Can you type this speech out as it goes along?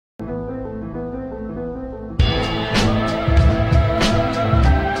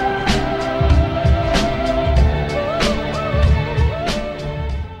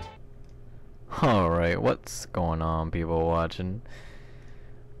Alright, what's going on, people watching?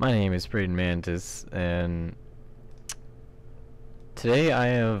 My name is Brain Mantis, and today I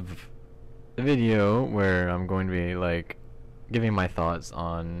have a video where I'm going to be, giving my thoughts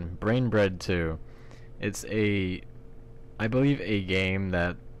on BrainBread 2. It's I believe a game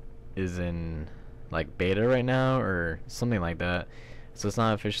that is in, beta right now, or something like that, so it's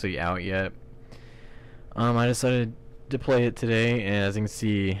not officially out yet. I decided to play it today, and as you can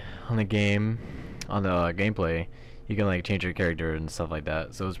see on the gameplay, you can change your character and stuff like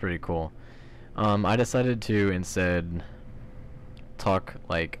that, so it was pretty cool. I decided to instead talk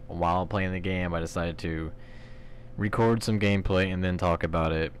while playing the game. I decided to record some gameplay and then talk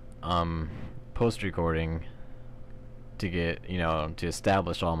about it post recording to get to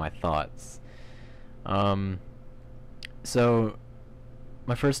establish all my thoughts. So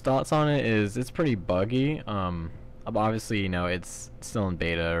my first thoughts on it is it's pretty buggy. Obviously, it's still in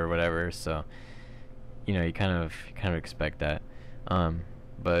beta or whatever, so you kind of expect that.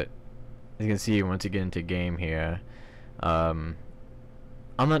 But as you can see, once you get into game here, I'm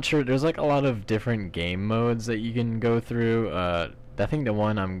not sure. There's a lot of different game modes that you can go through. I think the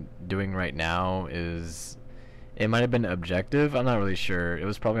one I'm doing right now it might have been objective. I'm not really sure. It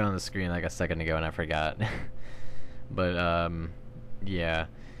was probably on the screen a second ago and I forgot. But yeah,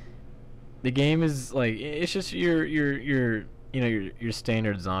 the game is it's just your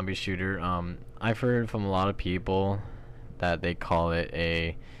standard zombie shooter. I've heard from a lot of people that they call it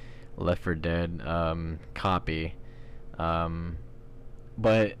a Left 4 Dead copy. But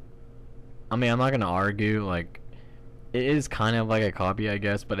I mean, I'm not gonna argue. It is kind of like a copy, I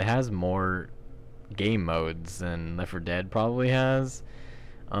guess, but it has more game modes than Left 4 Dead probably has.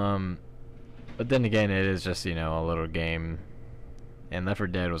 But then again, it is just a little game, and Left 4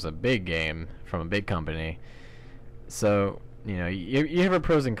 Dead was a big game from a big company. So you have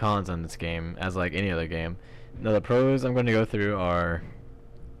pros and cons on this game, as any other game. Now the pros I'm going to go through are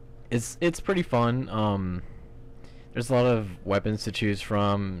it's pretty fun. There's a lot of weapons to choose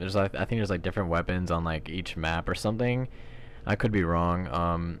from. I think there's different weapons on each map or something. I could be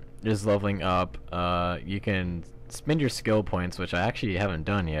wrong. There's leveling up. You can spend your skill points, which I actually haven't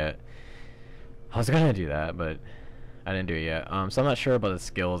done yet. I was gonna do that, but I didn't do it yet. So I'm not sure about the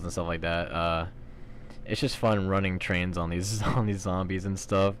skills and stuff like that. It's just fun running trains on these zombies and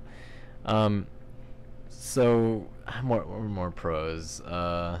stuff. So more pros.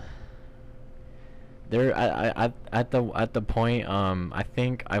 There at the point, I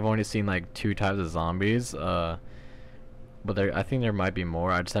think I've only seen 2 types of zombies. But I think there might be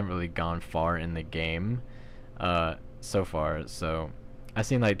more. I just haven't really gone far in the game so far. So I've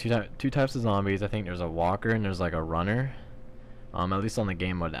seen two types of zombies. I think there's a walker and there's a runner. At least on the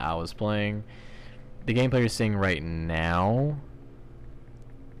game mode I was playing. The gameplay you're seeing right now,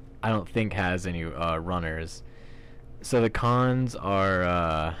 I don't think has any runners. So the cons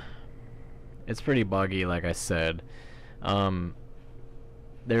are it's pretty buggy, like I said.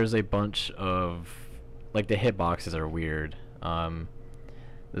 There's a bunch of the hitboxes are weird. The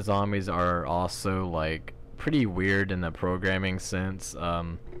zombies are also pretty weird in the programming sense.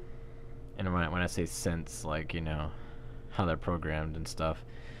 And when I say sense, how they're programmed and stuff.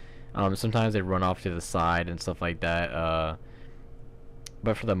 Sometimes they run off to the side and stuff like that.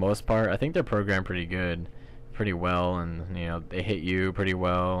 But for the most part, I think they're programmed pretty well, and they hit you pretty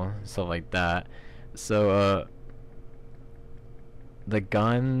well, stuff like that. So the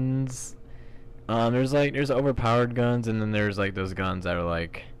guns, there's overpowered guns, and then there's those guns that are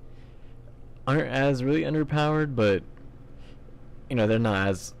aren't as really underpowered, but they're not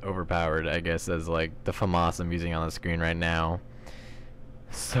as overpowered, I guess, as the FAMAS I'm using on the screen right now.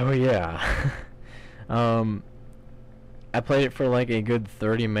 So yeah. I played it for a good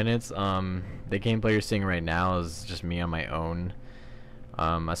 30 minutes. The gameplay you're seeing right now is just me on my own.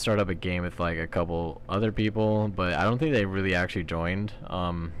 I started up a game with a couple other people, but I don't think they really actually joined.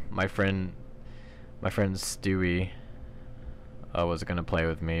 My friend Stewie was gonna play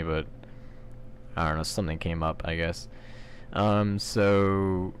with me, but I don't know, something came up, I guess.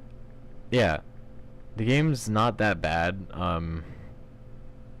 So yeah, the game's not that bad.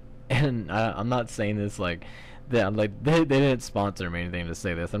 And I'm not saying this they didn't sponsor me or anything to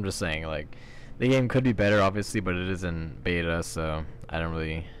say this. I'm just saying the game could be better, obviously, but it is in beta, so I didn't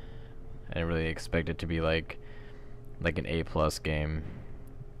really expect it to be like an A+ game.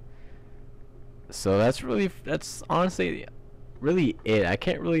 So that's honestly really it. I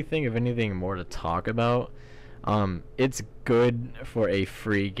can't really think of anything more to talk about. It's good for a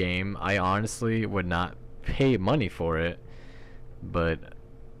free game. I honestly would not pay money for it, but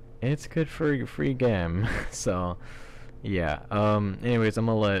it's good for a free game. So yeah, anyways, I'm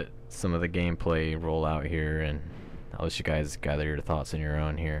gonna let some of the gameplay rollout here, and I'll let you guys gather your thoughts on your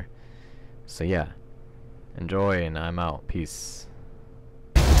own here. So yeah, enjoy, and I'm out. Peace.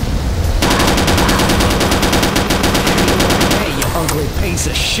 Hey, you ugly piece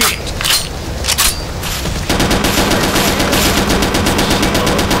of shit!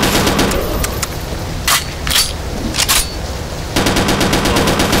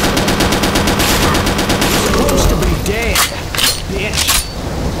 Supposed to be dead, bitch!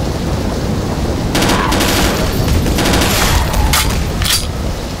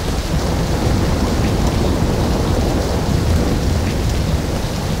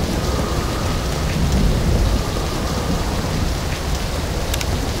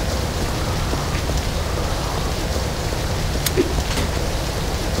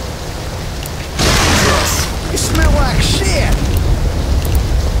 You smell like shit!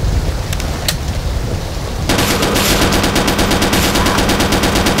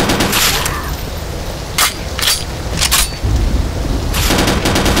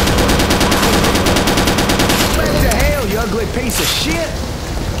 Back to hell, you ugly piece of shit!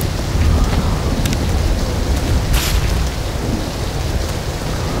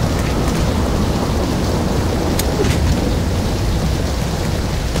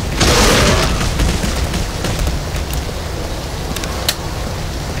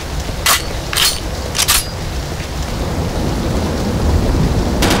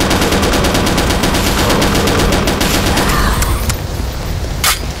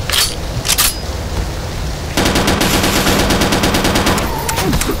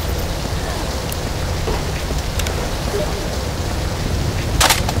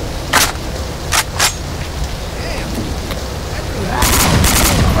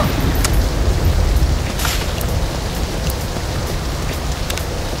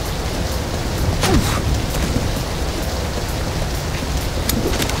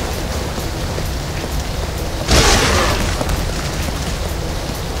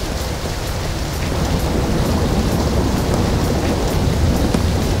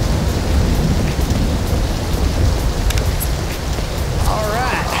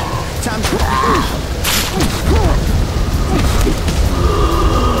 Time to...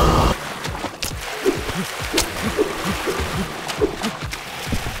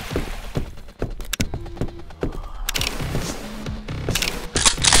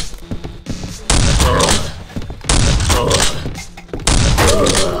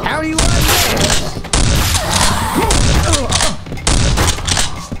 How do you like that?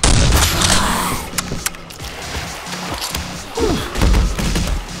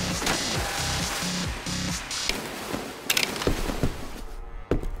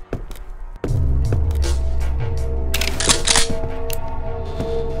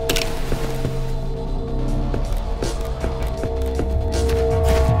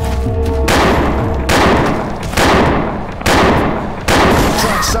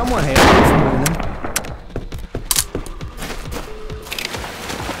 Someone here this morning.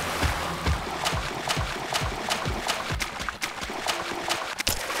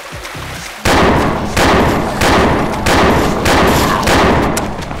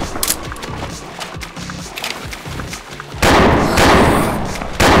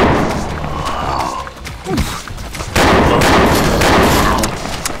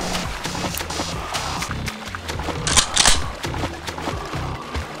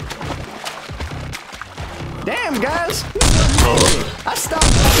 Damn, guys! I stopped.